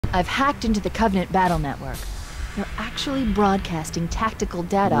I've hacked into the Covenant battle network. They're actually broadcasting tactical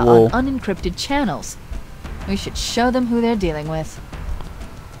data Whoa. on unencrypted channels. We should show them who they're dealing with.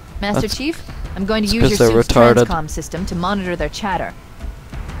 Master Chief, I'm going to use your suit's transcom system to monitor their chatter.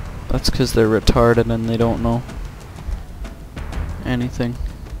 That's because they're retarded and they don't know anything.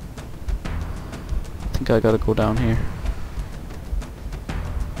 I think I gotta go down here.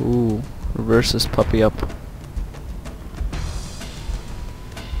 Ooh, reverse this puppy up.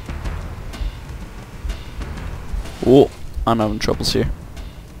 Oh, I'm having troubles here.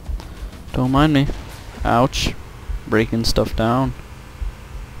 Don't mind me. Ouch. Breaking stuff down.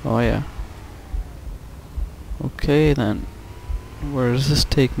 Oh yeah. Okay then. Where does this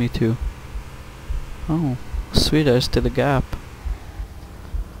take me to? Oh, sweet, I just did a gap.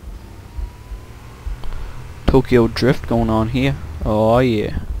 Tokyo Drift going on here. Oh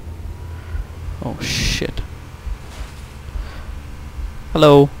yeah. Oh shit.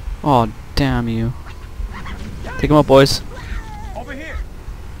 Hello. Oh damn you. Take him out, boys. Over here.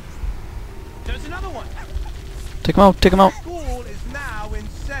 There's another one. Take him out, take him out. School is now in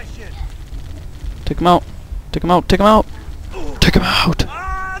session. Take him out. Take him out, take him out. Take him out.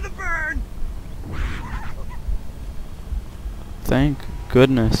 Ah, the burn. Thank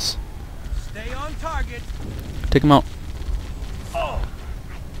goodness. Stay on target. Take him out. Oh.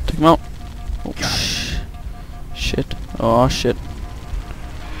 Take him out. Oh shit. Oh shit.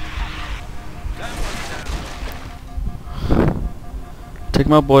 Take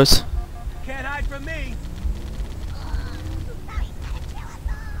him out, boys. Can't hide from me.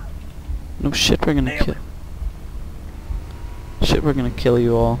 No shit, we're gonna kill. Shit, we're gonna kill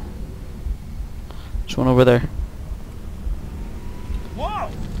you all. There's one over there.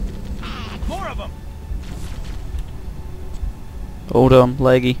 Whoa! More of them. Hold on,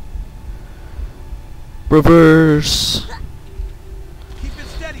 laggy. Reverse. Keep it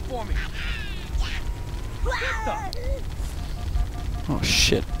steady for me. Oh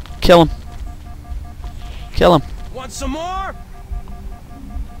shit. Kill him. Kill him. Want some more? I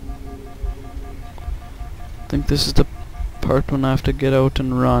think this is the part when I have to get out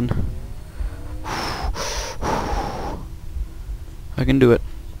and run. I can do it.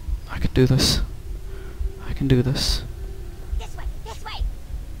 I can do this. I can do this. This way, this way.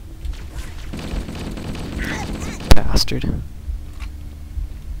 Bastard.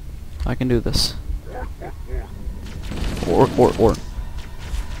 I can do this. Or.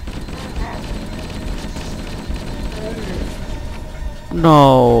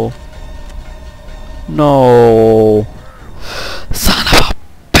 No. No. Son of a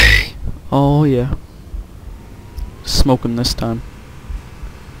b. Oh yeah. Smoke him this time.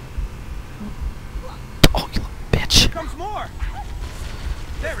 Oh, you little bitch. Here comes more.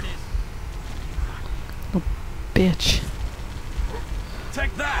 There it is. Oh, bitch.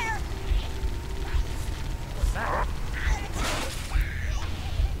 Take that. What's that?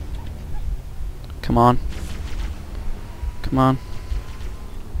 Come on. Come on.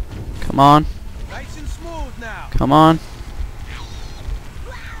 Come on. Nice and smooth now. Come on.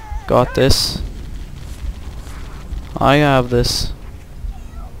 Got this. I have this.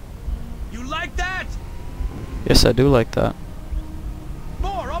 You like that? Yes, I do like that.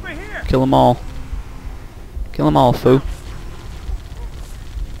 More over here. Kill them all. Kill them all, foo.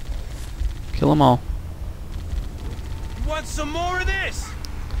 Kill them all. You want some more of this?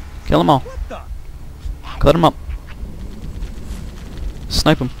 Kill them all. What the? Cut them up.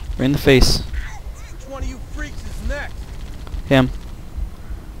 Snipe him. Right in the face. Which one of you freaks is next? Him.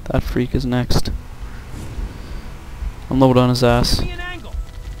 That freak is next. Unload on his ass. Give me an angle.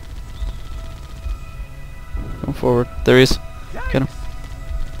 Go forward. There he is. Get him.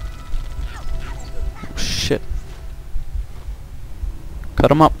 Oh shit.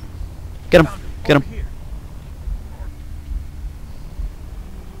 Cut him up. Get him. Get him. Over here.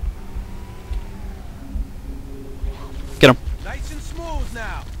 Get him. Nice and smooth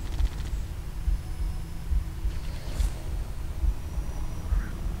now.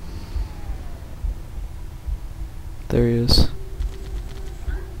 There he is.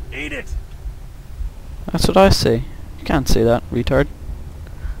 Eat it. That's what I say. You can't say that, retard.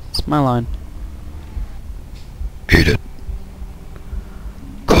 It's my line. Eat it.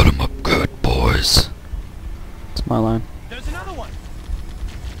 Cut him up good, boys. It's my line. There's another one.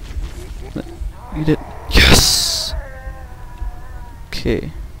 Eat it. Yes!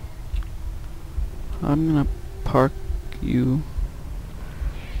 Okay. I'm gonna park you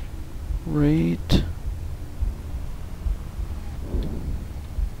right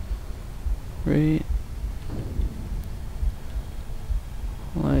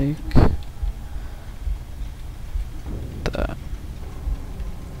like that.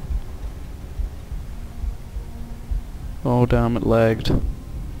 Oh damn, it lagged.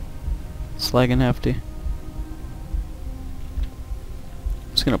 It's lagging hefty.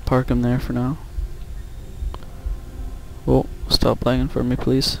 Just gonna park him there for now. Oh, stop lagging for me,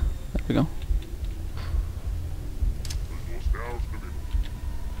 please. There we go.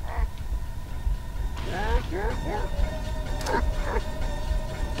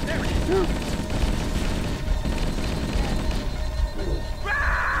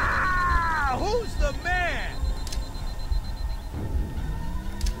 Ah, who's the man?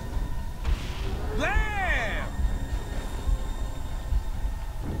 Blam!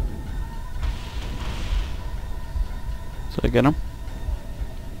 Did I get him?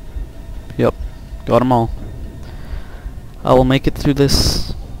 Yep, got them all. I will make it through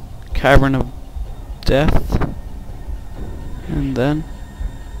this cavern of death, and then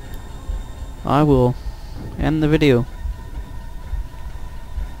I will end the video.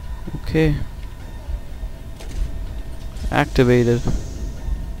 Okay. Activated.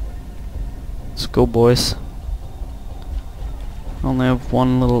 Let's go, boys. I only have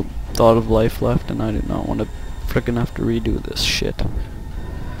one little dot of life left, and I do not want to frickin' have to redo this shit.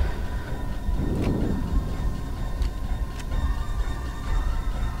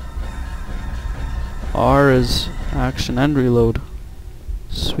 R is action and reload.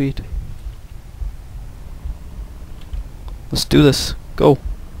 Sweet. Let's do this. Go.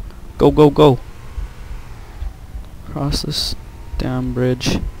 Go, go, go. Cross this damn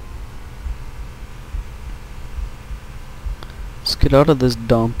bridge. Let's get out of this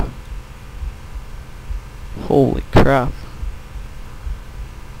dump. Holy crap.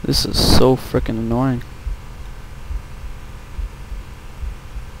 This is so frickin' annoying.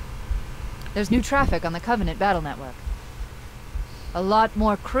 There's new traffic on the Covenant battle network. A lot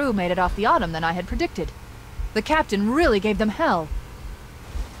more crew made it off the Autumn than I had predicted. The captain really gave them hell.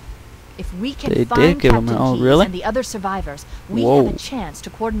 If we can find Captain Keyes really? and the other survivors, we have a chance to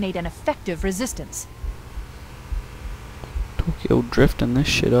coordinate an effective resistance. Tokyo drifting this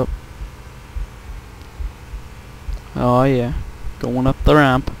shit up. Oh yeah, going up the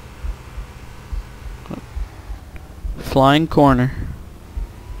ramp. Flying corner.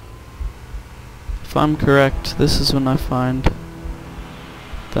 If I'm correct, this is when I find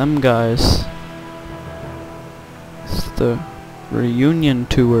them guys. It's the reunion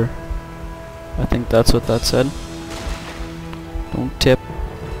tour. I think that's what that said. Don't tip,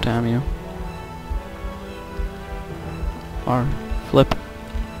 damn you. R, flip.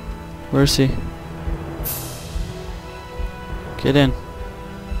 Where's he? Get in.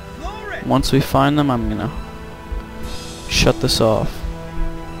 Once we find them, I'm gonna shut this off.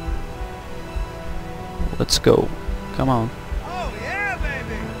 Let's go. Come on. Oh yeah,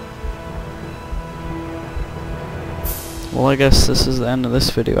 baby. Well, I guess this is the end of this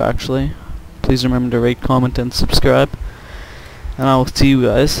video, actually. Please remember to rate, comment, and subscribe. And I will see you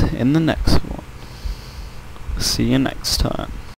guys in the next one. See you next time.